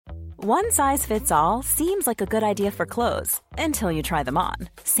One size fits all seems like a good idea for clothes until you try them on.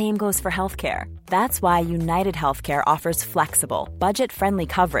 Same goes for healthcare. That's why United Healthcare offers flexible, budget-friendly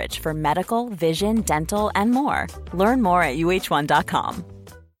coverage for medical, vision, dental, and more. Learn more at uh1.com.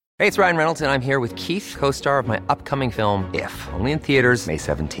 Hey, it's Ryan Reynolds, and I'm here with Keith, co-star of my upcoming film, If, only in theaters May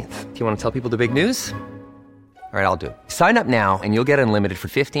 17th. Do you want to tell people the big news? All right, I'll do it. Sign up now and you'll get unlimited for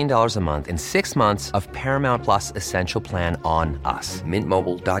 $15 a month and 6 months of Paramount Plus Essential Plan on us.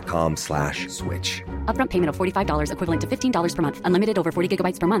 MintMobile.com/switch. Upfront payment of $45 equivalent to $15 per month. Unlimited over 40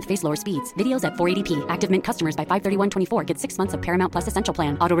 gigabytes per month. Face lower speeds. Videos at 480p. Active Mint customers by 531.24 get 6 months of Paramount Plus Essential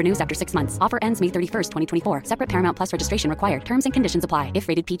Plan. Auto renews after 6 months. Offer ends May 31st, 2024. Separate Paramount Plus registration required. Terms and conditions apply if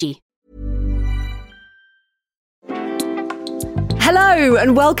rated PG. Hello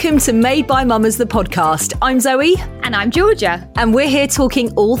and welcome to Made by Mamas, the podcast. I'm Zoe. And I'm Georgia. And we're here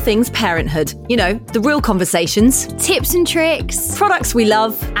talking all things parenthood. You know, the real conversations. Tips and tricks. Products we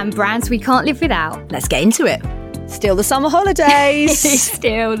love. And brands we can't live without. Let's get into it. Still the summer holidays.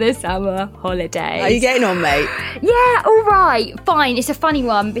 Still the summer holidays. How are you getting on, mate? Yeah, all right. Fine. It's a funny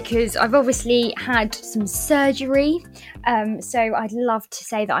one because I've obviously had some surgery. So I'd love to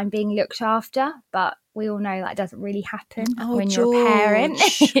say that I'm being looked after, but we all know that doesn't really happen when George. You're a parent.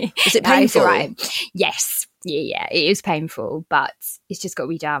 Is it painful? No, right. Yes. Yeah, it is painful, but it's just got to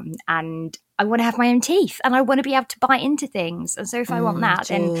be done. And I want to have my own teeth and I want to be able to bite into things. And so if I want that,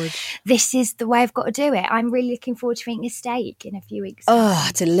 then this is the way I've got to do it. I'm really looking forward to eating a steak in a few weeks. Oh,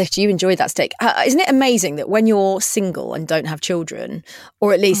 delicious. You enjoyed that steak. Isn't it amazing that when you're single and don't have children,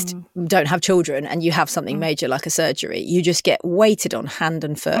 or at least don't have children and you have something major like a surgery, you just get weighted on hand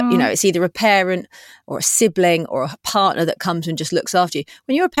and foot. You know, it's either a parent or a sibling or a partner that comes and just looks after you.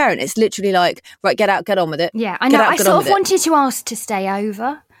 When you're a parent, it's literally like, right, get out, get on with it. Yeah, I know. I sort of wanted to ask to stay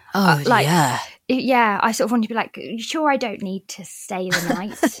over. Oh, Yeah, I sort of wanted to be like, you sure I don't need to stay the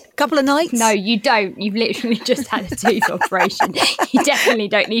night? Couple of nights? No, you don't. You've literally just had a tooth operation. You definitely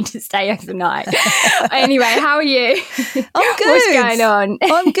don't need to stay overnight. Anyway, how are you? I'm good. What's going on?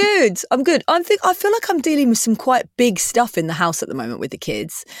 I'm good. I feel like I'm dealing with some quite big stuff in the house at the moment with the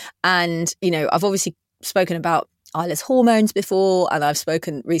kids. And, you know, I've obviously spoken about Isla's hormones before, and I've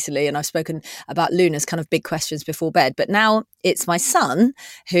spoken recently about Luna's kind of big questions before bed. But now it's my son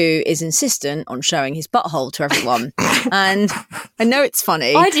who is insistent on showing his butthole to everyone. And I know it's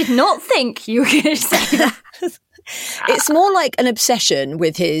funny. I did not think you were going to say that. It's more like an obsession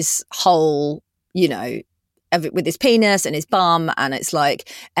with his whole, you know, with his penis and his bum, and it's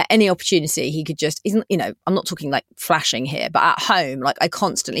like at any opportunity he could just, you know, I'm not talking like flashing here, but at home, like I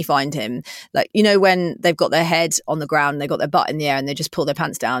constantly find him, like, you know, when they've got their head on the ground and they've got their butt in the air and they just pull their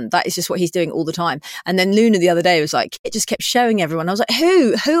pants down. That is just what he's doing all the time. And then Luna the other day was like, it just kept showing everyone. I was like,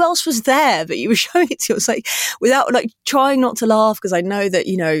 who else was there that you were showing it to? I was like, without like trying not to laugh, because I know that,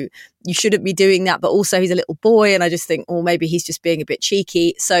 you know, you shouldn't be doing that, but also he's a little boy and I just think, oh, maybe he's just being a bit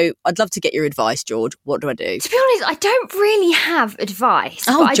cheeky. So I'd love to get your advice, George. What do I do? To be honest, I don't really have advice,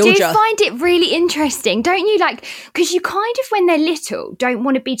 but I Georgia. do find it really interesting, don't you? Like, because you kind of, when they're little, don't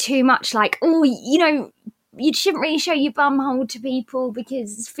want to be too much like, oh, you know, you shouldn't really show your bum hole to people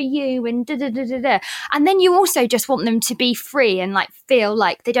because it's for you and da-da-da-da-da. And then you also just want them to be free and like feel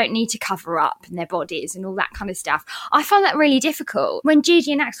like they don't need to cover up in their bodies and all that kind of stuff. I find that really difficult. When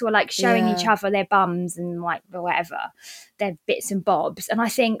Gigi and Axel were like showing each other their bums and like whatever, their bits and bobs. And I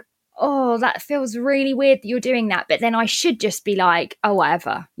think, oh, that feels really weird that you're doing that. But then I should just be like, oh,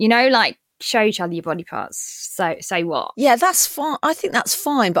 whatever, you know, like, show each other your body parts. So what? Yeah, that's fine. I think that's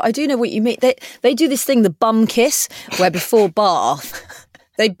fine, but I do know what you mean. They do this thing, the bum kiss, where before bath,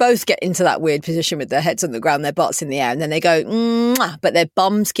 they both get into that weird position with their heads on the ground, their butts in the air, and then they go, mwah, but their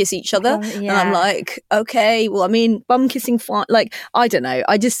bums kiss each other. And I'm like, okay, well, I mean, bum kissing, fine. Like, I don't know.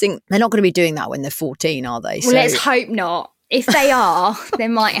 I just think they're not going to be doing that when they're 14, are they? Well, let's hope not. If they are, there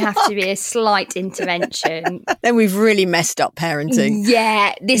might have to be a slight intervention. Then we've really messed up parenting.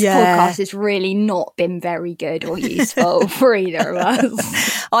 Yeah, this podcast has really not been very good or useful for either of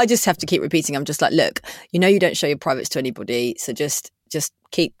us. I just have to keep repeating. I'm just like, look, you know, you don't show your privates to anybody, so just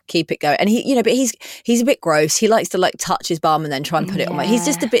keep it going. And he, you know, but he's a bit gross. He likes to like touch his bum and then try and put it on. He's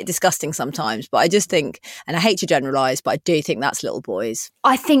just a bit disgusting sometimes. But I just think, and I hate to generalise, but I do think that's little boys.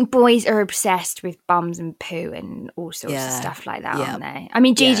 I think boys are obsessed with bums and poo and all sorts of stuff like that, aren't they? I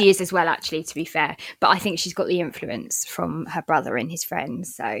mean, Gigi is as well, actually, to be fair. But I think she's got the influence from her brother and his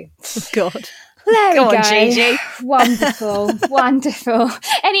friends. So, God. There Go we on, go. Gigi. Wonderful, wonderful.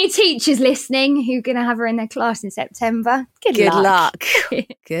 Any teachers listening who are going to have her in their class in September? Good luck.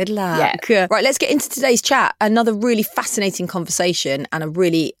 Good luck. Yeah. Right, let's get into today's chat. Another really fascinating conversation and a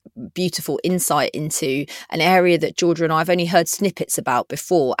really beautiful insight into an area that Georgia and I have only heard snippets about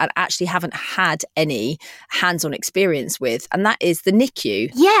before and actually haven't had any hands-on experience with, and that is the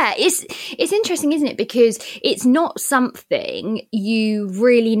NICU. Yeah, it's interesting, isn't it? Because it's not something you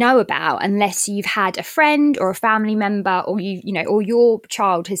really know about unless you've had a friend or a family member, or or your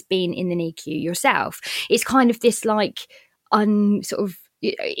child has been in the NICU yourself. It's kind of this like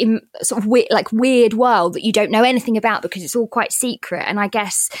weird world that you don't know anything about because it's all quite secret. And I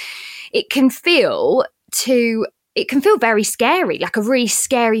guess it can feel very scary, like a really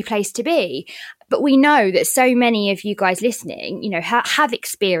scary place to be. But we know that so many of you guys listening, have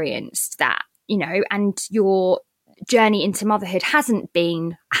experienced that, and your journey into motherhood hasn't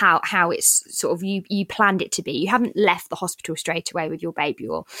been how it's sort of you planned it to be. You haven't left the hospital straight away with your baby,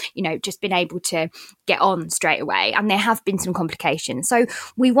 or just been able to get on straight away, and there have been some complications. So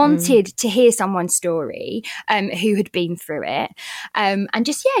we wanted to hear someone's story who had been through it, and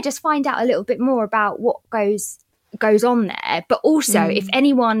just find out a little bit more about what goes on there. But also, if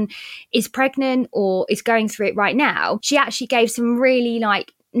anyone is pregnant or is going through it right now, she actually gave some really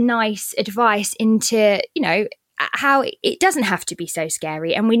nice advice into how it doesn't have to be so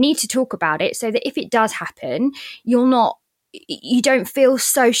scary, and we need to talk about it so that if it does happen, you don't feel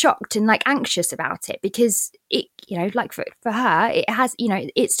so shocked and anxious about it, because it, for her, it has,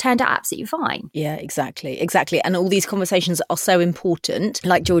 it's turned out absolutely fine. Yeah, exactly. And all these conversations are so important.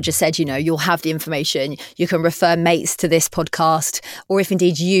 Like Georgia said, you'll have the information. You can refer mates to this podcast, or if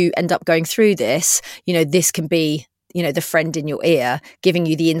indeed you end up going through this, this can be the friend in your ear giving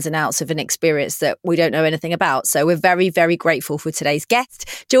you the ins and outs of an experience that we don't know anything about. So we're very, very grateful for today's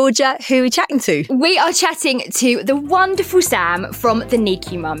guest. Georgia, who are we chatting to? We are chatting to the wonderful Sam from the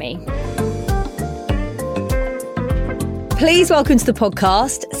NICU Mummy. Please welcome to the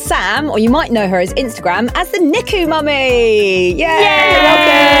podcast, Sam, or you might know her as Instagram as the NICU Mummy. Yay!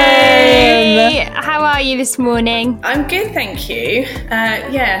 Welcome! How are you this morning? I'm good, thank you.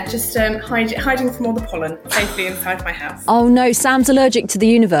 Just hiding from all the pollen safely inside my house. Oh no, Sam's allergic to the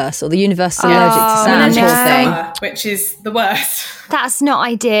universe, or the universe is allergic to Sam. Summer, which is the worst. That's not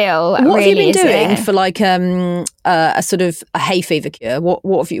ideal. What really, have you been doing for a sort of a hay fever cure?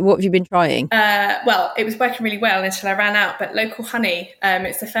 What have you been trying? Well, it was working really well until I ran out. But local honey,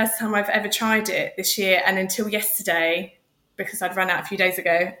 it's the first time I've ever tried it this year, and until yesterday, because I'd run out a few days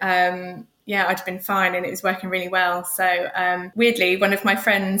ago, I'd been fine and it was working really well. So weirdly, one of my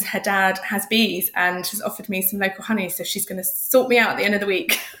friends, her dad has bees and has offered me some local honey, so she's going to sort me out at the end of the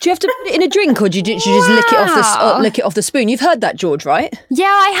week. Do you have to put it in a drink, or do you just lick it off the spoon? You've heard that, George, right? Yeah,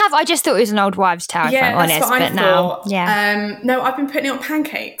 I have. I just thought it was an old wives' tale, if I'm honest. What I but thought. Now, no, I've been putting it on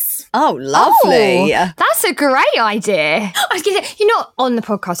pancakes. Oh, lovely. Oh, that's a great idea. I was going to say, you're not on the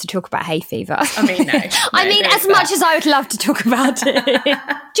podcast to talk about hay fever. I mean, no. I mean, as much as I would love to talk about it. Do you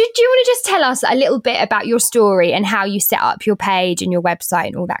want to just tell us a little bit about your story and how you set up your page and your website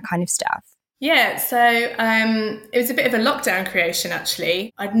and all that kind of stuff? Yeah, so it was a bit of a lockdown creation,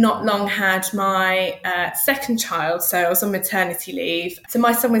 actually. I'd not long had my second child, so I was on maternity leave. So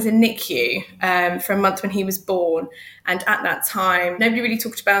my son was in NICU for a month when he was born. And at that time, nobody really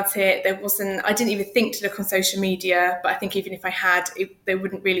talked about it. I didn't even think to look on social media, but I think even if I had, there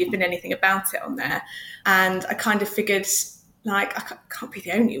wouldn't really have been anything about it on there. And I kind of figured, I can't be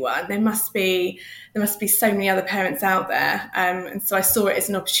the only one. There must be so many other parents out there. And so I saw it as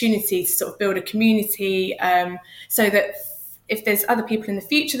an opportunity to sort of build a community, so that if there's other people in the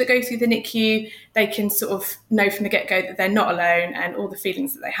future that go through the NICU, they can sort of know from the get-go that they're not alone, and all the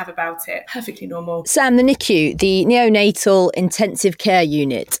feelings that they have about it, perfectly normal. Sam, the NICU, the neonatal intensive care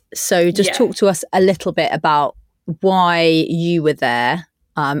unit. So just talk to us a little bit about why you were there.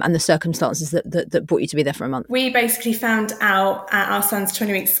 And the circumstances that brought you to be there for a month. We basically found out at our son's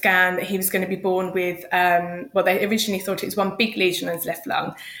 20-week scan that he was going to be born with, they originally thought it was one big lesion on his left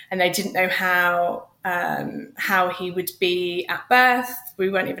lung, and they didn't know how he would be at birth. We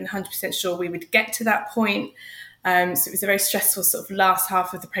weren't even 100% sure we would get to that point. So it was a very stressful sort of last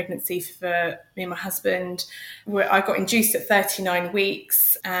half of the pregnancy for me and my husband. I got induced at 39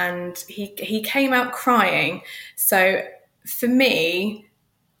 weeks and he came out crying. So for me,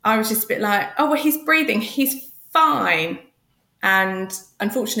 I was just a bit like, oh, well, he's breathing, he's fine. And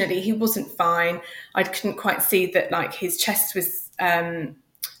unfortunately, he wasn't fine. I couldn't quite see that his chest was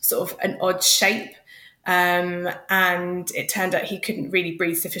sort of an odd shape. And it turned out he couldn't really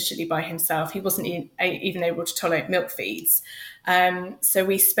breathe sufficiently by himself. He wasn't even able to tolerate milk feeds. So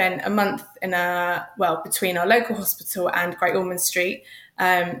we spent a month between our local hospital and Great Ormond Street.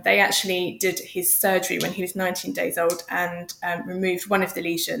 They actually did his surgery when he was 19 days old and removed one of the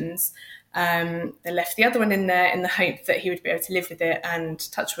lesions. They left the other one in there in the hope that he would be able to live with it, and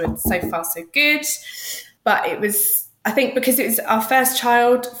touch wood, so far so good. But it was, I think, because it was our first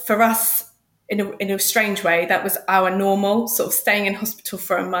child, for us, in a strange way, that was our normal, sort of staying in hospital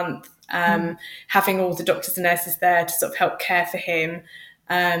for a month, having all the doctors and nurses there to sort of help care for him.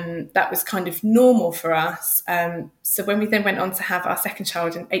 That was kind of normal for us. So when we then went on to have our second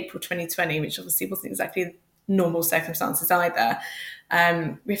child in April 2020, which obviously wasn't exactly normal circumstances either,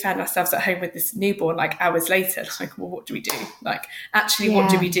 we found ourselves at home with this newborn like hours later, like, well, what do we do? Like, actually, what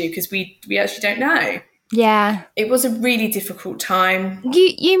do we do? Because we actually don't know. Yeah. It was a really difficult time.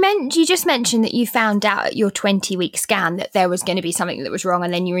 You just mentioned that you found out at your 20-week scan that there was going to be something that was wrong,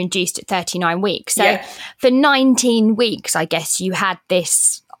 and then you were induced at 39 weeks. So for 19 weeks, I guess you had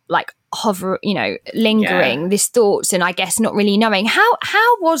this like hover, lingering, this thoughts, and I guess not really knowing.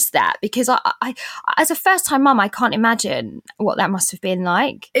 How was that? Because I as a first-time mum, I can't imagine what that must have been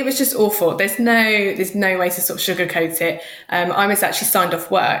like. It was just awful. There's no way to sort of sugarcoat it. I was actually signed off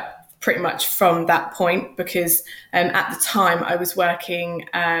work pretty much from that point, because at the time I was working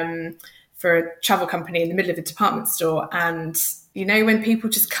for a travel company in the middle of a department store, and when people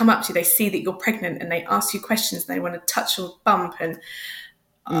just come up to you, they see that you're pregnant and they ask you questions and they want to touch your bump, and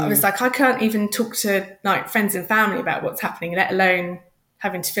I was like, I can't even talk to like friends and family about what's happening, let alone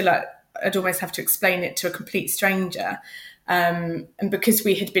having to feel like I'd almost have to explain it to a complete stranger. And because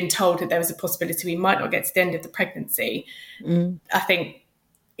we had been told that there was a possibility we might not get to the end of the pregnancy, I think,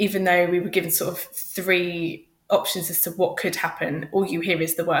 even though we were given sort of 3 options as to what could happen, all you hear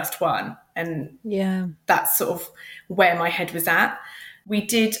is the worst one. And that's sort of where my head was at.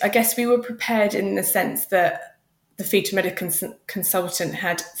 I guess we were prepared in the sense that the fetal medical consultant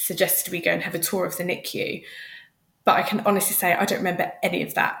had suggested we go and have a tour of the NICU. But I can honestly say I don't remember any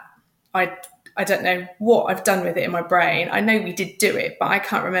of that. I don't know what I've done with it in my brain. I know we did do it, but I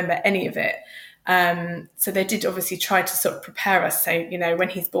can't remember any of it. So they did obviously try to sort of prepare us. So, when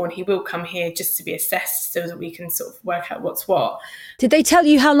he's born, he will come here just to be assessed so that we can sort of work out what's what. Did they tell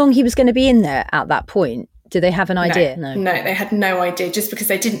you how long he was going to be in there at that point? Did they have an idea? No, they had no idea, just because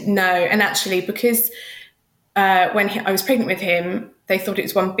they didn't know. And actually, because when I was pregnant with him, they thought it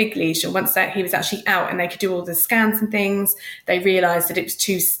was one big lesion. Once that he was actually out and they could do all the scans and things, they realised that it was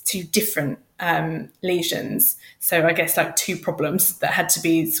two different lesions. So I guess like 2 problems that had to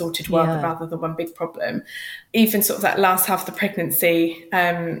be sorted rather than one big problem. Even sort of that last half of the pregnancy,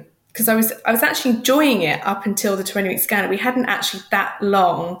 because I was actually enjoying it up until the 20-week scan. We hadn't actually that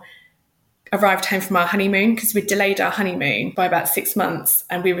long arrived home from our honeymoon, because we'd delayed our honeymoon by about 6 months,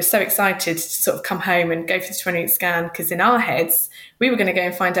 and we were so excited to sort of come home and go for the 20-week scan, because in our heads we were going to go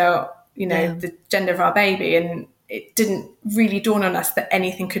and find out the gender of our baby, and it didn't really dawn on us that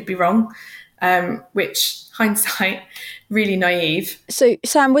anything could be wrong, which, hindsight, really naive. So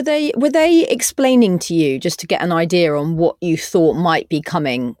Sam, were they explaining to you, just to get an idea on what you thought might be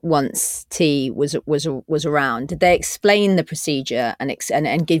coming once T was around? Did they explain the procedure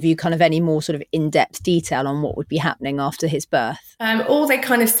and give you kind of any more sort of in-depth detail on what would be happening after his birth? All they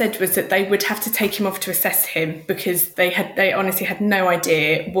kind of said was that they would have to take him off to assess him, because they honestly had no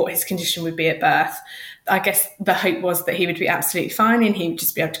idea what his condition would be at birth. I guess the hope was that he would be absolutely fine and he would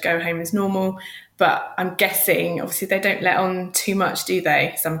just be able to go home as normal. But I'm guessing, obviously, they don't let on too much, do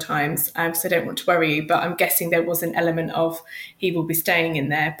they, sometimes? So I don't want to worry you. But I'm guessing there was an element of he will be staying in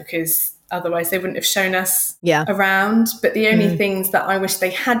there, because otherwise they wouldn't have shown us around. But the only things that I wish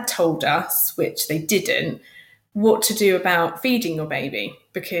they had told us, which they didn't, what to do about feeding your baby,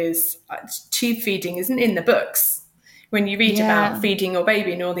 because tube feeding isn't in the books. When you read about feeding your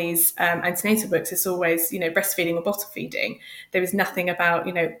baby in all these antenatal books, it's always, breastfeeding or bottle feeding. There was nothing about,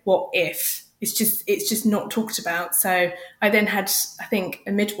 what if. It's just not talked about. So I then had, I think,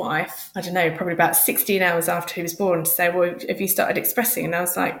 a midwife, I don't know, probably about 16 hours after he was born, to say, well, have you started expressing? And I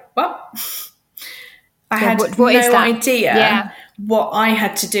was like, what? I had no idea what I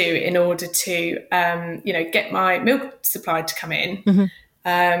had to do in order to, get my milk supply to come in.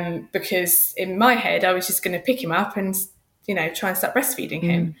 Because in my head, I was just going to pick him up and, try and start breastfeeding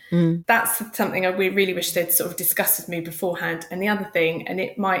him. That's something I really wish they'd sort of discussed with me beforehand. And the other thing, and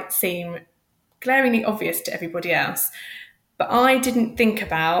it might seem glaringly obvious to everybody else, but I didn't think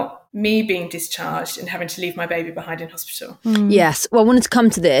about me being discharged and having to leave my baby behind in hospital. Yes. Well, I wanted to come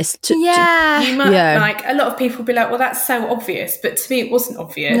to this. You might, like, a lot of people will be like, well, that's so obvious. But to me, it wasn't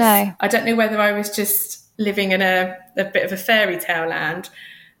obvious. No. I don't know whether I was just living in a bit of a fairy tale land,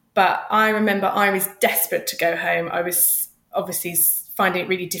 but I remember I was desperate to go home. I was obviously finding it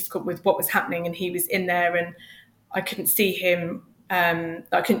really difficult with what was happening, and he was in there and I couldn't see him.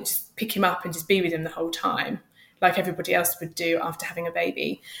 I couldn't just pick him up and just be with him the whole time. like everybody else would do after having a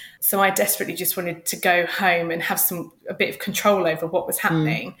baby. So I desperately just wanted to go home and have a bit of control over what was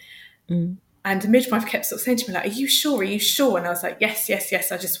happening. And the midwife kept sort of saying to me, like, are you sure? Are you sure? And I was like, yes,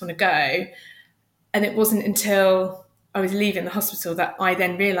 I just want to go. And it wasn't until I was leaving the hospital that I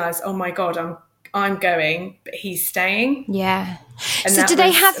then realised, oh my God, I'm going, but he's staying. Yeah. And so do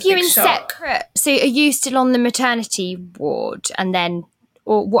they have you in shock. separate? So are you still on the maternity ward, and then,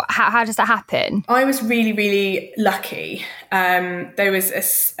 or what? How does that happen? I was really, really lucky. There was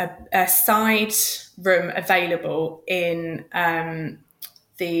a side room available in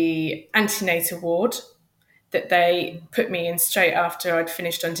the antenatal ward that they put me in straight after I'd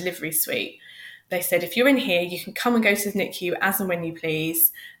finished on delivery suite. They said, if you're in here, you can come and go to the NICU as and when you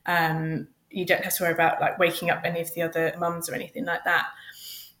please. You don't have to worry about like waking up any of the other mums or anything like that.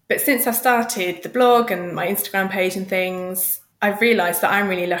 But since I started the blog and my Instagram page and things, I've realised that I'm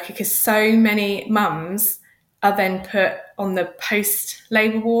really lucky because so many mums are then put on the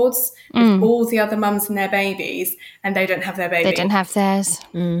post-labour wards with all the other mums and their babies, and they don't have their baby. They don't have theirs.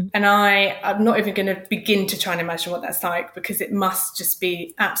 And I'm not even going to begin to try and imagine what that's like, because it must just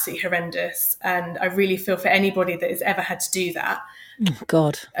be absolutely horrendous. And I really feel for anybody that has ever had to do that. Oh,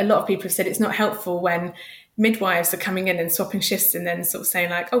 God. A lot of people have said it's not helpful when midwives are coming in and swapping shifts and then sort of saying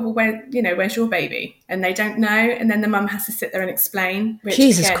like, oh, well, where's your baby? And they don't know. And then the mum has to sit there and explain. Which,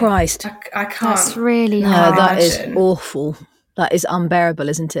 Jesus again, Christ. I can't. That's really No, hard. that is awful. That is unbearable,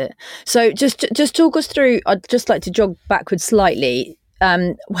 isn't it? So just talk us through, I'd just like to jog backwards slightly.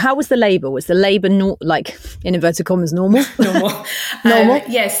 How was the labour? Was the labour like, in inverted commas, normal? Normal. Normal?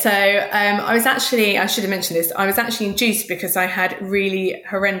 So I should have mentioned this, I was actually induced because I had really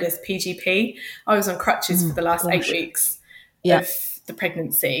horrendous PGP. I was on crutches for the last 8 weeks of the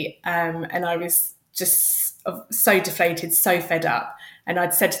pregnancy. And I was just so deflated, so fed up. And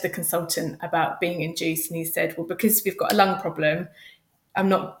I'd said to the consultant about being induced, and he said, well, because we've got a lung problem, I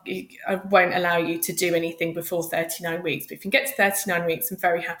won't allow you to do anything before 39 weeks. But if you can get to 39 weeks, I'm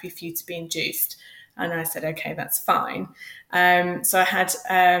very happy for you to be induced. And I said, okay, that's fine. So I had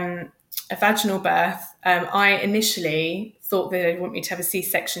a vaginal birth. I initially thought that they'd want me to have a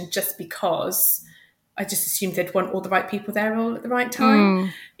C-section just because I just assumed they'd want all the right people there all at the right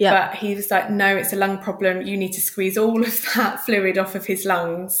time. But he was like, no, it's a lung problem. You need to squeeze all of that fluid off of his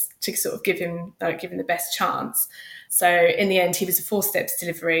lungs to sort of give him the best chance. So in the end, he was a 4-steps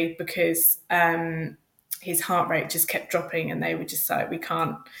delivery because his heart rate just kept dropping, and they were just like, we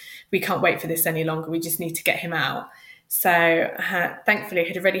can't wait for this any longer. We just need to get him out. So thankfully, I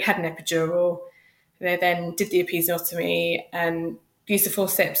had already had an epidural. They then did the episiotomy and used the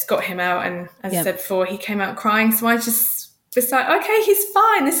 4-steps, got him out. And as I said before, he came out crying. So I just was like, okay, he's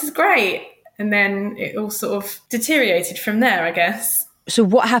fine. This is great. And then it all sort of deteriorated from there, I guess. So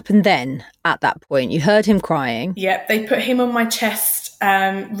what happened then at that point? You heard him crying. Yep, they put him on my chest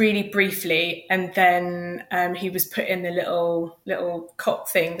really briefly, and then he was put in the little cot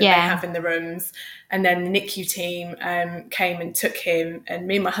thing that they have in the rooms. And then the NICU team came and took him, and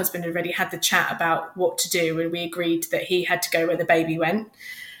me and my husband had already had the chat about what to do, and we agreed that he had to go where the baby went.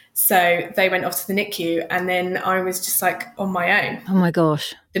 So they went off to the NICU, and then I was just like on my own. Oh my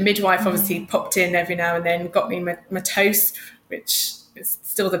gosh. The midwife obviously popped in every now and then, got me my toast, which is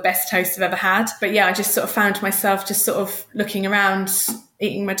still the best toast I've ever had. But yeah, I just sort of found myself just sort of looking around,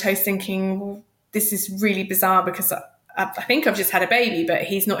 eating my toast, thinking, well, this is really bizarre because I think I've just had a baby, but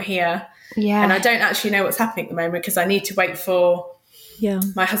he's not here. Yeah. And I don't actually know what's happening at the moment because I need to wait for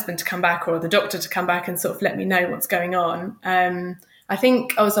my husband to come back or the doctor to come back and sort of let me know what's going on. I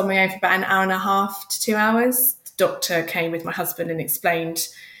think I was on my own for about an hour and a half to 2 hours. The doctor came with my husband and explained,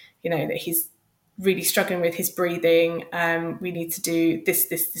 that he's really struggling with his breathing. We need to do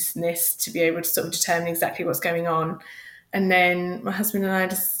this, and this to be able to sort of determine exactly what's going on. And then my husband and I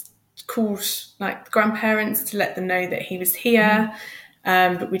just called like the grandparents to let them know that he was here.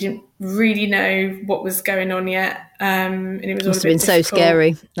 But we didn't really know what was going on yet. And it was all a bit difficult. So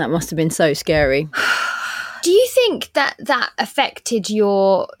scary. That must have been so scary. Do you think that affected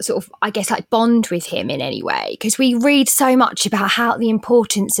your sort of, I guess, like bond with him in any way? Because we read so much about how the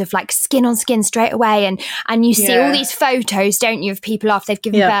importance of like skin on skin straight away, and you see all these photos, don't you, of people after they've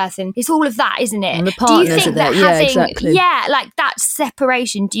given birth, and it's all of that, isn't it? And the partners do you think are there. that Exactly. like that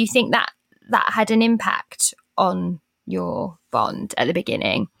separation, do you think that had an impact on your bond at the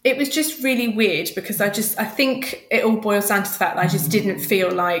beginning? It was just really weird because I think it all boils down to the fact that I just didn't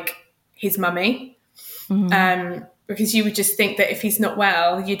feel like his mummy. Because you would just think that if he's not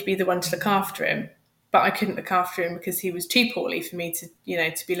well, you'd be the one to look after him. But I couldn't look after him because he was too poorly for me to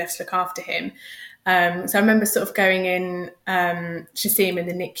be left to look after him. So I remember sort of going in to see him in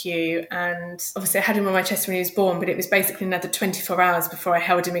the NICU, and obviously I had him on my chest when he was born, but it was basically another 24 hours before I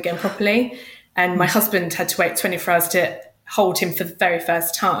held him again properly. And my husband had to wait 24 hours to hold him for the very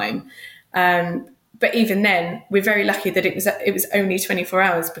first time. But even then, we're very lucky that it was only 24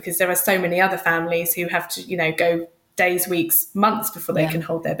 hours, because there are so many other families who have to, go days, weeks, months before they can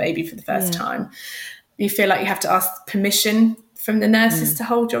hold their baby for the first time. You feel like you have to ask permission from the nurses to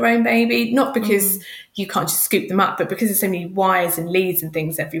hold your own baby, not because you can't just scoop them up, but because there's so many wires and leads and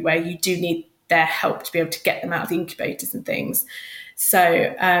things everywhere, you do need their help to be able to get them out of the incubators and things. So,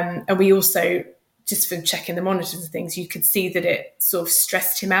 and we also, just from checking the monitors and things, you could see that it sort of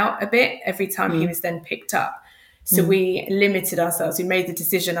stressed him out a bit every time he was then picked up. So we limited ourselves. We made the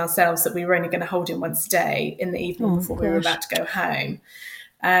decision ourselves that we were only going to hold him once a day in the evening before we were about to go home.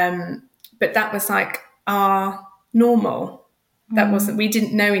 But that was like our normal. That wasn't, we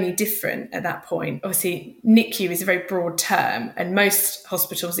didn't know any different at that point. Obviously, NICU is a very broad term, and most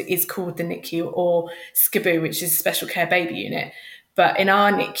hospitals it is called the NICU or SCBU, which is a special care baby unit. But in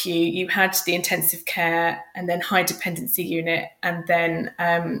our NICU, you had the intensive care and then high dependency unit, and then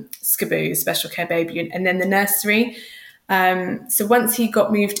SCBU, special care baby unit, and then the nursery. So once he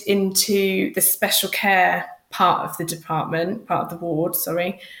got moved into the special care part of the department, part of the ward,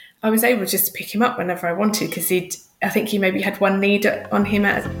 I was able just to pick him up whenever I wanted, because I think he maybe had one need on him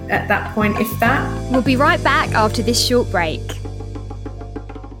at that point, if that. We'll be right back after this short break.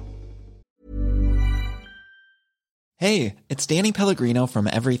 Hey, it's Danny Pellegrino from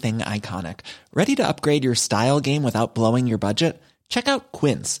Everything Iconic. Ready to upgrade your style game without blowing your budget? Check out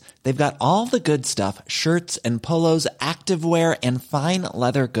Quince. They've got all the good stuff, shirts and polos, activewear, and fine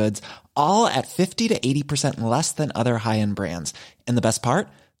leather goods, all at 50 to 80% less than other high-end brands. And the best part?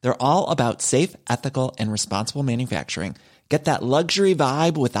 They're all about safe, ethical, and responsible manufacturing. Get that luxury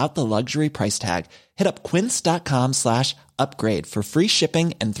vibe without the luxury price tag. Hit up quince.com/upgrade for free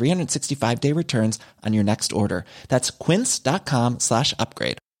shipping and 365-day returns on your next order. That's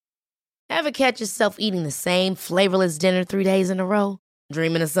quince.com/upgrade. Ever catch yourself eating the same flavorless dinner 3 days in a row?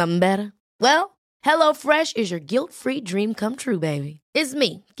 Dreaming of something better? Well, HelloFresh is your guilt-free dream come true, baby. It's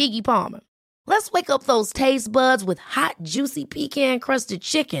me, Keke Palmer. Let's wake up those taste buds with hot, juicy pecan-crusted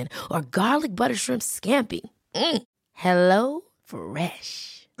chicken or garlic butter shrimp scampi. Hello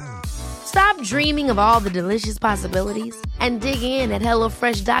Fresh. Stop dreaming of all the delicious possibilities and dig in at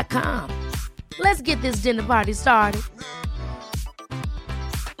HelloFresh.com. Let's get this dinner party started.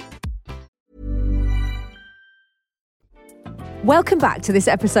 Welcome back to this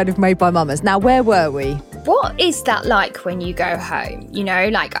episode of Made by Mamas. Now, where were we? What is that like when you go home?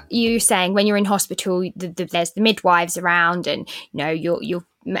 Like you saying when you're in hospital, there's the midwives around and, you're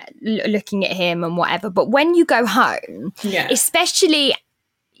looking at him and whatever. But when you go home, especially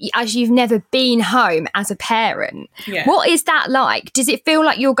as you've never been home as a parent, what is that like? Does it feel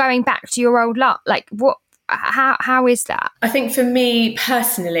like you're going back to your old life? Like what? How is that? I think for me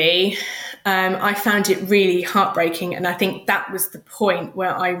personally, I found it really heartbreaking. And I think that was the point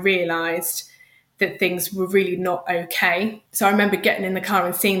where I realised that things were really not okay. So I remember getting in the car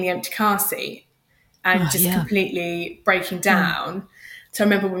and seeing the empty car seat and completely breaking down. So I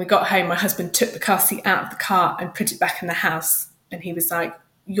remember when we got home, my husband took the car seat out of the car and put it back in the house. And he was like,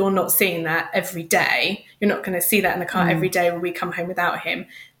 you're not seeing that every day. You're not going to see that in the car every day when we come home without him.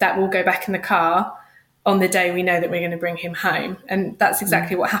 That will go back in the car on the day we know that we're going to bring him home. And that's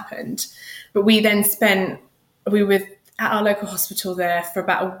exactly what happened. But we then we were at our local hospital there for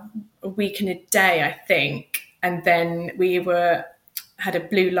about a week and a day, I think. And then we had a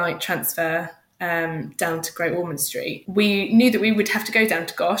blue light transfer down to Great Ormond Street. We knew that we would have to go down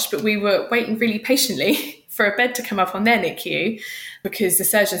to Gosh, but we were waiting really patiently for a bed to come up on their NICU, because the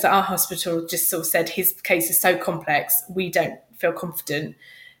surgeons at our hospital just sort of said his case is so complex, we don't feel confident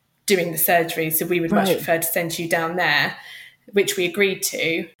doing the surgery, so we would much prefer to send you down there, which we agreed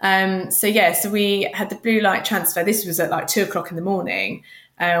to. So we had the blue light transfer. This was at like 2:00 in the morning.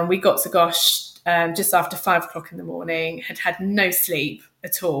 We got to Gosh just after 5:00 in the morning, had no sleep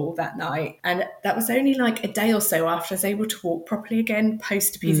at all that night. And that was only like a day or so after I was able to walk properly again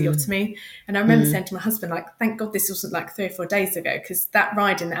post-episiotomy. And I remember saying to my husband, like, thank God this wasn't like 3 or 4 days ago, because that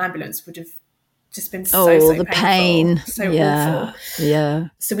ride in the ambulance would have just been so the painful, pain, so awful. Yeah.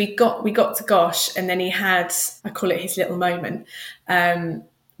 So we got to Gosh, and then he had, I call it his little moment,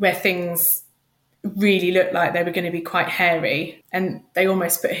 where things really looked like they were going to be quite hairy, and they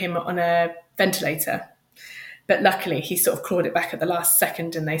almost put him on a ventilator. But luckily, he sort of clawed it back at the last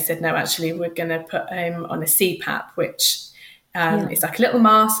second, and they said, no, actually, we're going to put him on a CPAP, which is like a little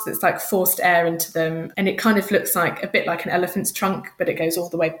mask that's like forced air into them, and it kind of looks like a bit like an elephant's trunk, but it goes all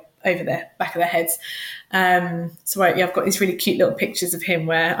the way over their back of their heads. I've got these really cute little pictures of him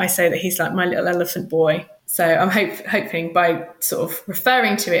where I say that he's like my little elephant boy. So I'm hoping by sort of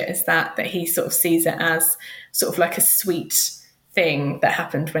referring to it as that he sort of sees it as sort of like a sweet thing that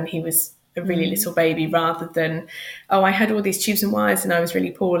happened when he was a really little baby, rather than, oh, I had all these tubes and wires and I was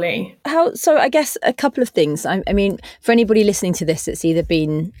really poorly. So I guess a couple of things. I mean, for anybody listening to this that's either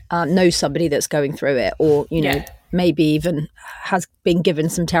been knows somebody that's going through it, or maybe even has been given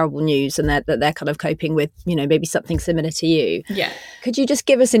some terrible news and that they're kind of coping with, maybe something similar to you. Yeah. Could you just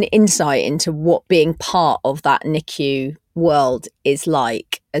give us an insight into what being part of that NICU world is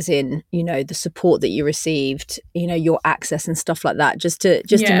like, as in, the support that you received, your access and stuff like that, just to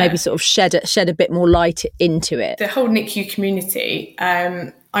maybe sort of shed a bit more light into it? The whole NICU community,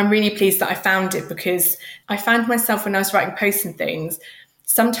 I'm really pleased that I found it, because I found myself when I was writing posts and things,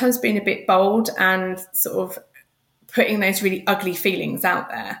 sometimes being a bit bold and sort of putting those really ugly feelings out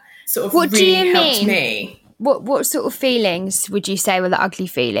there. Sort of what really do you helped mean? Me. What sort of feelings would you say were the ugly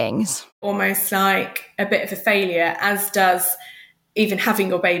feelings? Almost like a bit of a failure, as does even having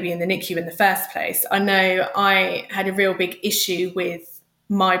your baby in the NICU in the first place. I know I had a real big issue with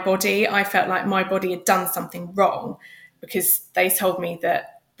my body. I felt like my body had done something wrong, because they told me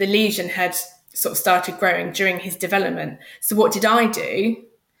that the lesion had sort of started growing during his development. So what did I do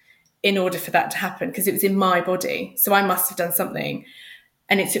in order for that to happen? Because it was in my body. So I must have done something.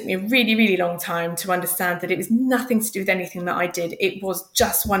 And it took me a really, really long time to understand that it was nothing to do with anything that I did. It was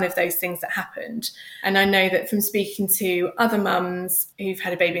just one of those things that happened. And I know that from speaking to other mums who've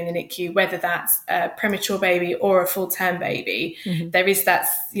had a baby in the NICU, whether that's a premature baby or a full-term baby, there is that,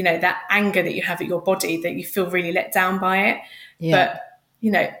 that anger that you have at your body, that you feel really let down by it. Yeah.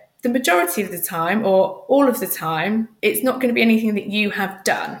 But, the majority of the time, or all of the time, it's not going to be anything that you have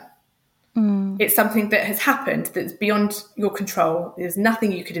done. It's something that has happened that's beyond your control. There's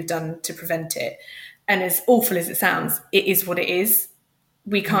nothing you could have done to prevent it. And as awful as it sounds, it is what it is.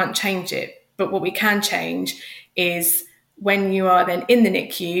 We can't change it. But what we can change is, when you are then in the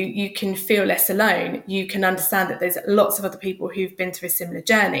NICU, you can feel less alone. You can understand that there's lots of other people who've been through a similar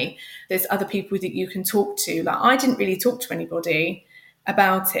journey. There's other people that you can talk to. Like, I didn't really talk to anybody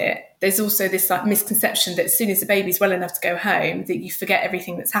about it. There's also this like misconception that as soon as the baby's well enough to go home, that you forget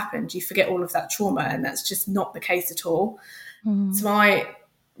everything that's happened, you forget all of that trauma, and that's just not the case at all. So I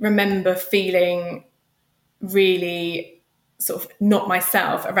remember feeling really sort of not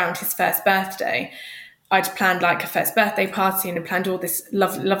myself around his first birthday. I'd planned like a first birthday party and had planned all this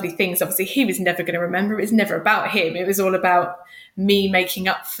lovely things. Obviously, he was never going to remember. It was never about him. It was all about me making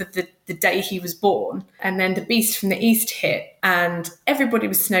up for the day he was born. And then the beast from the east hit, and everybody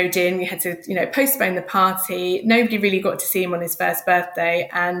was snowed in. We had to, postpone the party. Nobody really got to see him on his first birthday.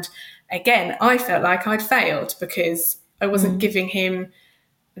 And again, I felt like I'd failed, because I wasn't giving him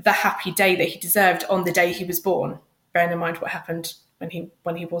the happy day that he deserved on the day he was born, bearing in mind what happened when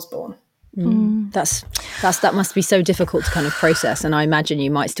he was born. That must be so difficult to kind of process, and I imagine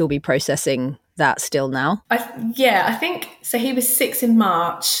you might still be processing that still now. I think so. He was 6 in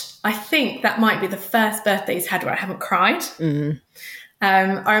March. I think that might be the first birthday he's had where I haven't cried.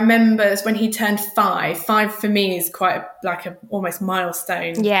 I remember when he turned 5. 5 for me is quite like a almost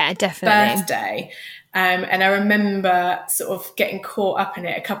milestone. Yeah, definitely. Birthday. And I remember sort of getting caught up in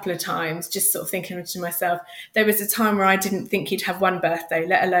it a couple of times, just sort of thinking to myself, there was a time where I didn't think he'd have one birthday,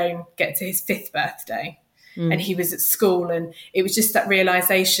 let alone get to his 5th birthday. And he was at school, and it was just that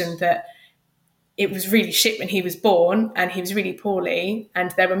realisation that it was really shit when he was born and he was really poorly.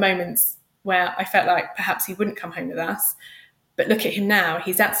 And there were moments where I felt like perhaps he wouldn't come home with us. But look at him now.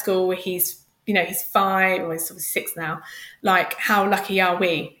 He's at school, he's 5, or he's 6 now. Like, how lucky are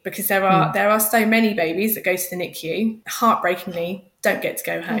we? Because there are so many babies that go to the NICU, heartbreakingly, don't get to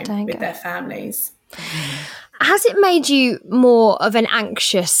go home with their families. Has it made you more of an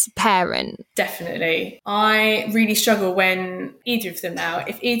anxious parent? Definitely. I really struggle when either of them now,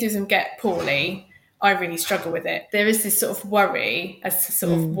 if either of them get poorly, I really struggle with it. There is this sort of worry as to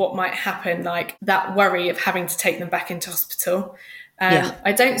sort of what might happen, like that worry of having to take them back into hospital.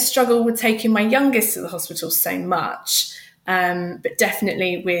 I don't struggle with taking my youngest to the hospital so much, but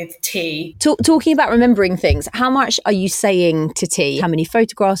definitely with T. Talking about remembering things, how much are you saying to T? How many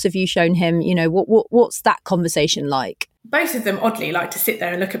photographs have you shown him? What's that conversation like? Both of them, oddly, like to sit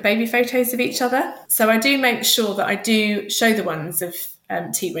there and look at baby photos of each other. So I do make sure that I do show the ones of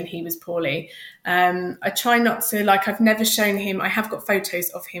T when he was poorly. I try not to, I've never shown him, I have got photos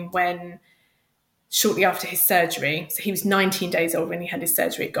of him shortly after his surgery. So he was 19 days old when he had his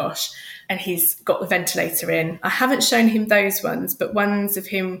surgery at and he's got the ventilator in. I haven't shown him those ones, but ones of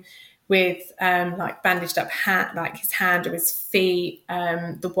him with like bandaged up hand, like his hand or his feet,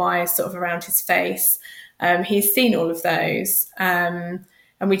 the wires sort of around his face. He's seen all of those.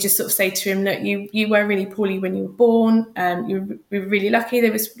 And we just sort of say to him, look, you were really poorly when you were born. You were really lucky.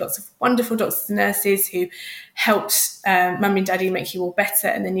 There was lots of wonderful doctors and nurses who helped mummy and daddy make you all better.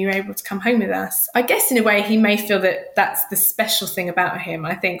 And then you were able to come home with us. I guess in a way, he may feel that that's the special thing about him.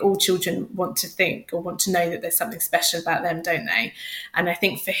 I think all children want to think or want to know that there's something special about them, don't they? And I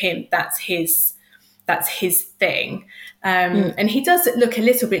think for him, that's his thing. And he does look a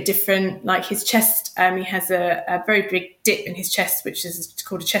little bit different, like his chest. He has a very big dip in his chest, which is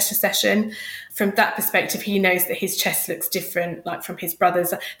called a chest recession. From that perspective, he knows that his chest looks different, like from his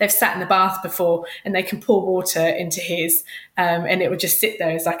brothers. They've sat in the bath before and they can pour water into his, and it would just sit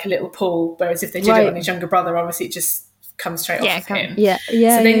there as like a little pool. Whereas if they did it on his younger brother, obviously it just comes straight off of him.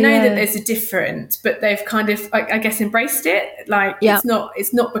 So they know that there's a difference, but they've kind of, I guess, embraced it. Like it's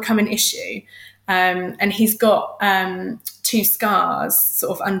not become an issue. And he's got 2 scars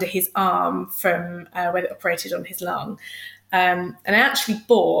sort of under his arm from where they operated on his lung. And I actually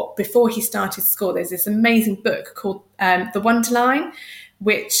bought, before he started school, there's this amazing book called The Wonderline,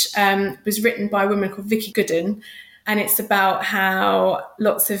 which was written by a woman called Vicky Gooden. And it's about how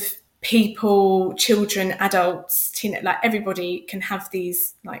lots of people, children, adults, like everybody can have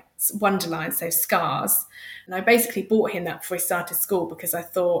these like wonderlines, so scars. And I basically bought him that before he started school because I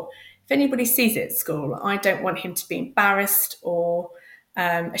thought, if anybody sees it at school, I don't want him to be embarrassed or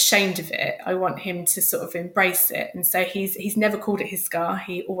ashamed of it. I want him to sort of embrace it. And so he's never called it his scar.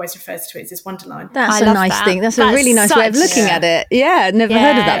 He always refers to it as his wonderline. That's a nice thing. That's a really nice way of looking at it. Yeah, never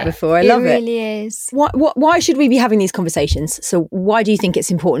heard of that before. I love it. It really is. Why should we be having these conversations? So why do you think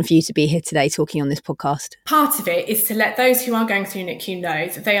it's important for you to be here today talking on this podcast? Part of it is to let those who are going through NICU know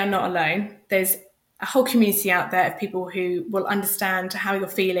that they are not alone. There's a whole community out there of people who will understand how you're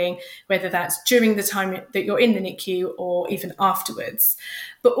feeling, whether that's during the time that you're in the NICU or even afterwards.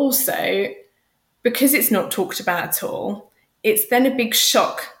 But also, because it's not talked about at all, it's then a big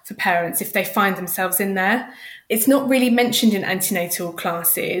shock for parents if they find themselves in there. It's not really mentioned in antenatal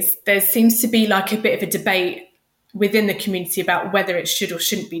classes. There seems to be like a bit of a debate within the community about whether it should or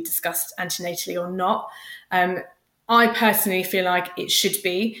shouldn't be discussed antenatally or not. I personally feel like it should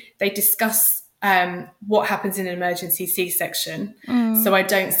be. They discuss what happens in an emergency C-section. So I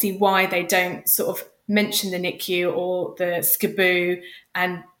don't see why they don't sort of mention the NICU or the SCBU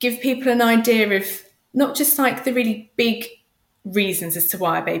and give people an idea of not just like the really big reasons as to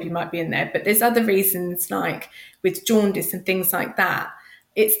why a baby might be in there, but there's other reasons like with jaundice and things like that.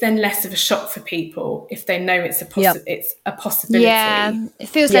 It's then less of a shock for people if they know it's a possibility. Yeah, it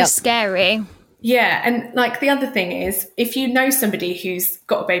feels less scary. Yeah, and like the other thing is, if you know somebody who's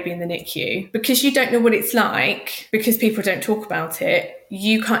got a baby in the NICU, because you don't know what it's like, because people don't talk about it,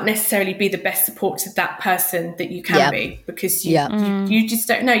 you can't necessarily be the best support to that person that you can be, because you just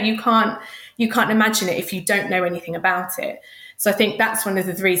don't know. You can't imagine it if you don't know anything about it. So I think that's one of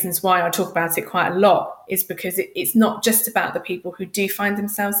the reasons why I talk about it quite a lot, is because it's not just about the people who do find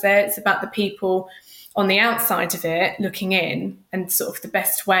themselves there. It's about the people on the outside of it looking in, and sort of the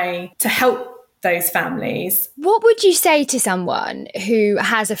best way to help those families. What would you say to someone who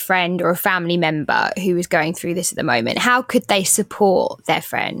has a friend or a family member who is going through this at the moment? How could they support their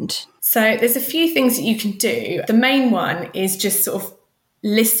friend? So there's a few things that you can do. The main one is just sort of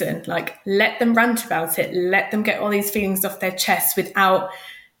listen, like let them rant about it, let them get all these feelings off their chest without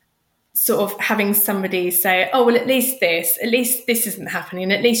sort of having somebody say, oh, well, at least this isn't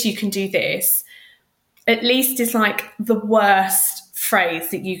happening, at least you can do this. At least is like the worst phrase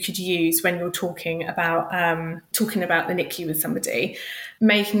that you could use when you're talking about the NICU with somebody.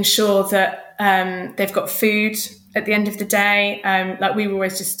 Making sure that they've got food at the end of the day. Like we were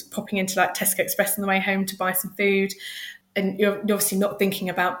always just popping into like Tesco Express on the way home to buy some food, and you're obviously not thinking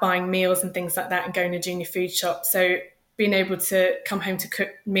about buying meals and things like that and going to junior food shop. So being able to come home to cook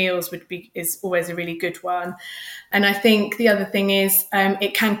meals is always a really good one. And I think the other thing is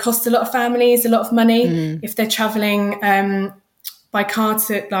it can cost a lot of families a lot of money if they're travelling by car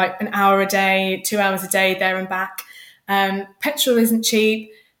to like an hour a day, 2 hours a day, there and back. Petrol isn't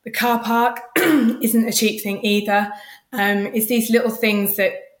cheap. The car park isn't a cheap thing either. It's these little things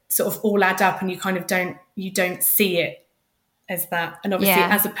that sort of all add up, and you kind of don't see it as that. And obviously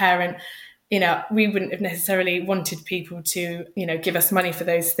as a parent, you know, we wouldn't have necessarily wanted people to, you know, give us money for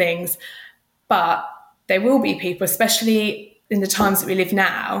those things, but there will be people, especially in the times that we live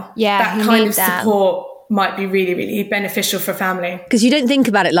now, that kind of support might be really, really beneficial for a family. Because you don't think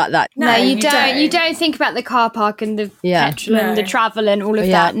about it like that. No, you don't. You don't think about the car park and the petrol and the travel and all of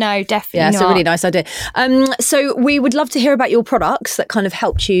that. No, definitely not. Yeah, it's a really nice idea. So we would love to hear about your products that kind of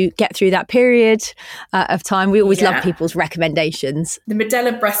helped you get through that period of time. We always love people's recommendations. The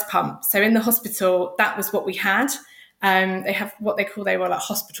Medela breast pump. So in the hospital, that was what we had. They have what they were like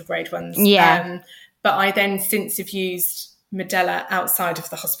hospital grade ones. Yeah. But I then since have used Medela outside of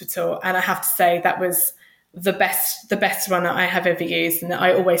the hospital, and I have to say that was the best one that I have ever used. And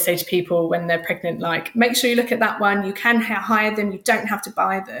I always say to people when they're pregnant, like, make sure you look at that one. You can hire them. You don't have to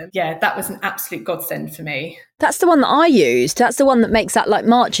buy them. Yeah, that was an absolute godsend for me. That's the one that I used. That's the one that makes that like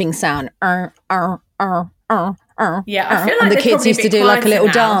marching sound. Yeah, I feel like and the kids used to do like a little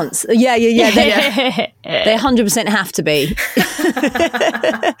dance. Yeah. They 100% have to be.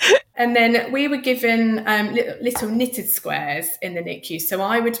 And then we were given little knitted squares in the NICU. So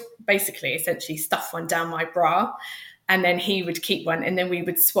I would essentially stuff one down my bra, and then he would keep one, and then we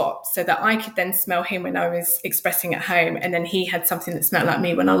would swap so that I could then smell him when I was expressing at home, and then he had something that smelled like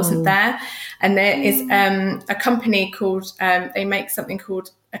me when I wasn't there. And there is a company called, they make something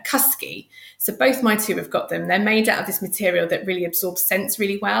called a Cusky. So both my two have got them. They're made out of this material that really absorbs scents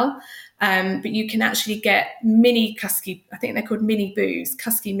really well. But you can actually get mini Cusky, I think they're called mini boos,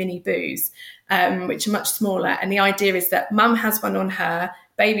 Cusky mini boos, which are much smaller. And the idea is that mum has one on her,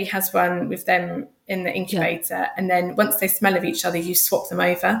 baby has one with them in the incubator, and then once they smell of each other, you swap them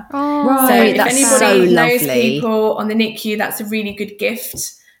over. Oh, right. So if That's anybody knows lovely. people on the NICU, that's a really good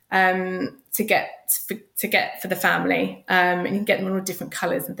gift to get for the family, and you can get them in all different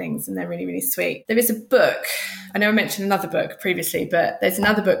colours and things, and they're really, really sweet. There is a book, I know I mentioned another book previously, but there's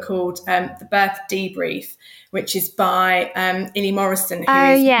another book called The Birth Debrief, which is by Illy Morrison, who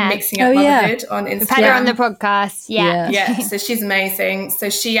is mixing up motherhood on Instagram. We've had her on the podcast. Yeah, so she's amazing. So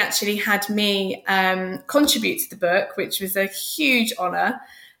she actually had me contribute to the book, which was a huge honour.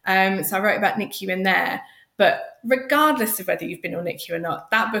 So I wrote about NICU in there. But regardless of whether you've been on NICU or not,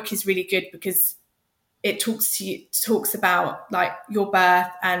 that book is really good because it talks about like your birth,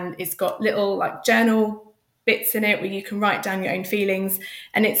 and it's got little like journal bits in it where you can write down your own feelings.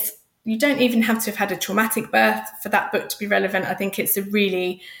 And you don't even have to have had a traumatic birth for that book to be relevant. I think it's a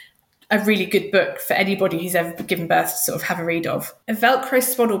really good book for anybody who's ever given birth to sort of have a read of. A Velcro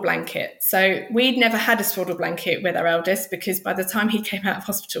swaddle blanket. So we'd never had a swaddle blanket with our eldest because by the time he came out of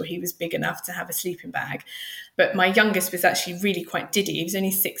hospital, he was big enough to have a sleeping bag. But my youngest was actually really quite diddy. He was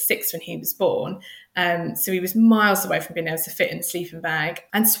only 6'6" when he was born. So he was miles away from being able to fit in a sleeping bag.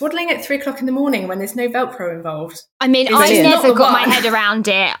 And swaddling at 3 o'clock in the morning when there's no Velcro involved. I mean, I never got my head around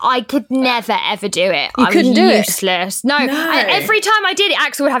it. I could never, ever do it. You couldn't do it? Useless. No. Every time I did it,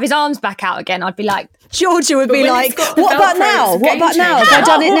 Axel would have his arms back out again. I'd be like... Georgia would be like, what about now? What about now? Have I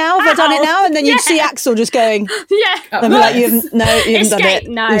done it now? Have I done it now? And then you'd see Axel just going, and be like, you haven't done it.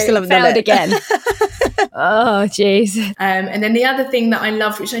 No, you still haven't done it. again. Oh, jeez. And then the other thing that I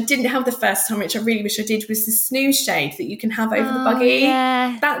loved, which I didn't have the first time, which I really wish I did, was the snooze shade that you can have over the buggy.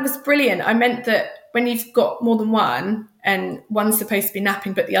 Yeah. That was brilliant. I meant that when you've got more than one and one's supposed to be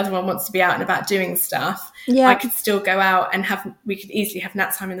napping but the other one wants to be out and about doing stuff, I could still go out and we could easily have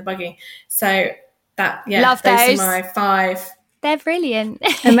nap time in the buggy. So love those those. are my 5. They're brilliant.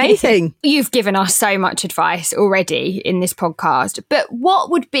 Amazing. You've given us so much advice already in this podcast, but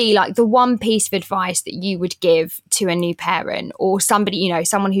what would be like the one piece of advice that you would give to a new parent or somebody,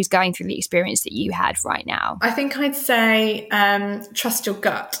 someone who's going through the experience that you had right now? I think I'd say trust your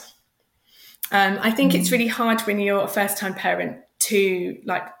gut. I think it's really hard when you're a first-time parent to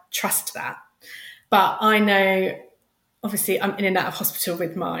trust that. But I know, obviously, I'm in and out of hospital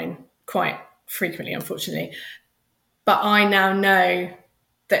with mine quite frequently, unfortunately. But I now know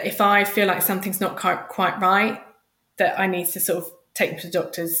that if I feel like something's not quite right, that I need to sort of take them to the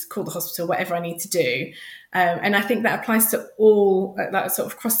doctors, call the hospital, whatever I need to do. And I think that applies to all, sort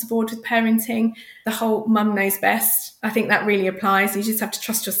of across the board with parenting. The whole mum knows best. I think that really applies. You just have to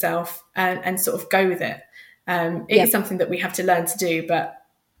trust yourself and sort of go with it. It is something that we have to learn to do. But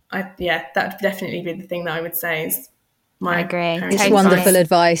that would definitely be the thing that I would say is I agree. It's wonderful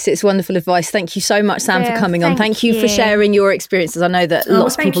advice. It's wonderful advice. Thank you so much, Sam, for coming on. Thank you for sharing your experiences. I know that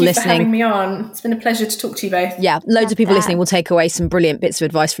lots of people listening. Thank you for having me on. It's been a pleasure to talk to you both. Yeah, loads of people listening will take away some brilliant bits of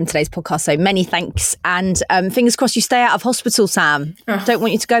advice from today's podcast. So many thanks. And fingers crossed you stay out of hospital, Sam. Don't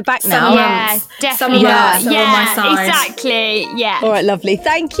want you to go back now. Yeah, definitely not. On my side. Exactly. Yeah. All right, lovely.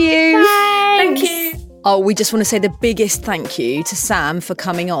 Thank you. Thanks. Thank you. Oh, we just want to say the biggest thank you to Sam for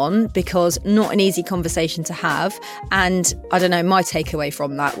coming on, because not an easy conversation to have. And I don't know, my takeaway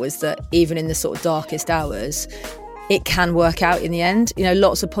from that was that even in the sort of darkest hours, it can work out in the end. You know,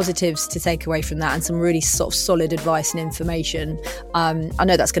 lots of positives to take away from that and some really sort of solid advice and information. I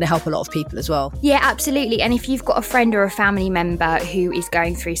know that's going to help a lot of people as well. Yeah, absolutely. And if you've got a friend or a family member who is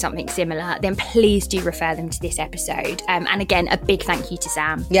going through something similar, then please do refer them to this episode. And again, a big thank you to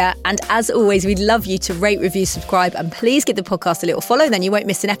Sam. Yeah, and as always, we'd love you to rate, review, subscribe, and please give the podcast a little follow, then you won't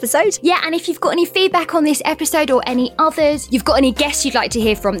miss an episode. Yeah, and if you've got any feedback on this episode or any others, you've got any guests you'd like to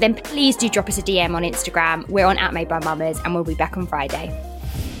hear from, then please do drop us a DM on Instagram. We're on @MadeByMummers, and we'll be back on Friday.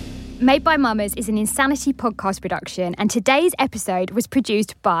 Made by Mummers is an Insanity podcast production, and today's episode was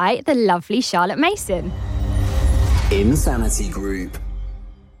produced by the lovely Charlotte Mason. Insanity Group.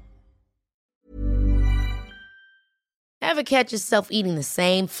 Ever catch yourself eating the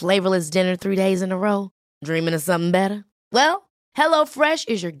same flavorless dinner 3 days in a row? Dreaming of something better? Well, HelloFresh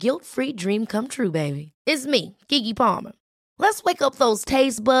is your guilt-free dream come true, baby. It's me, Keke Palmer. Let's wake up those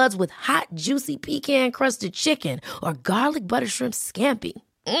taste buds with hot, juicy pecan-crusted chicken or garlic butter shrimp scampi.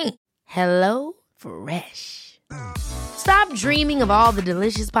 Hello Fresh. Stop dreaming of all the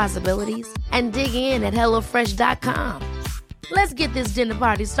delicious possibilities and dig in at HelloFresh.com. Let's get this dinner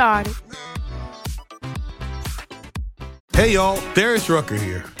party started. Hey, y'all, Darius Rucker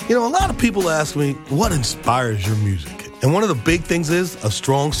here. You know, a lot of people ask me, what inspires your music? And one of the big things is a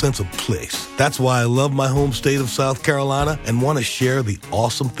strong sense of place. That's why I love my home state of South Carolina and want to share the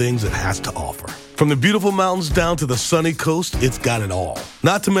awesome things it has to offer. From the beautiful mountains down to the sunny coast, it's got it all.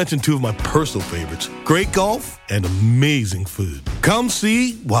 Not to mention two of my personal favorites, great golf and amazing food. Come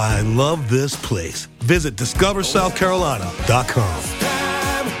see why I love this place. Visit discoversouthcarolina.com.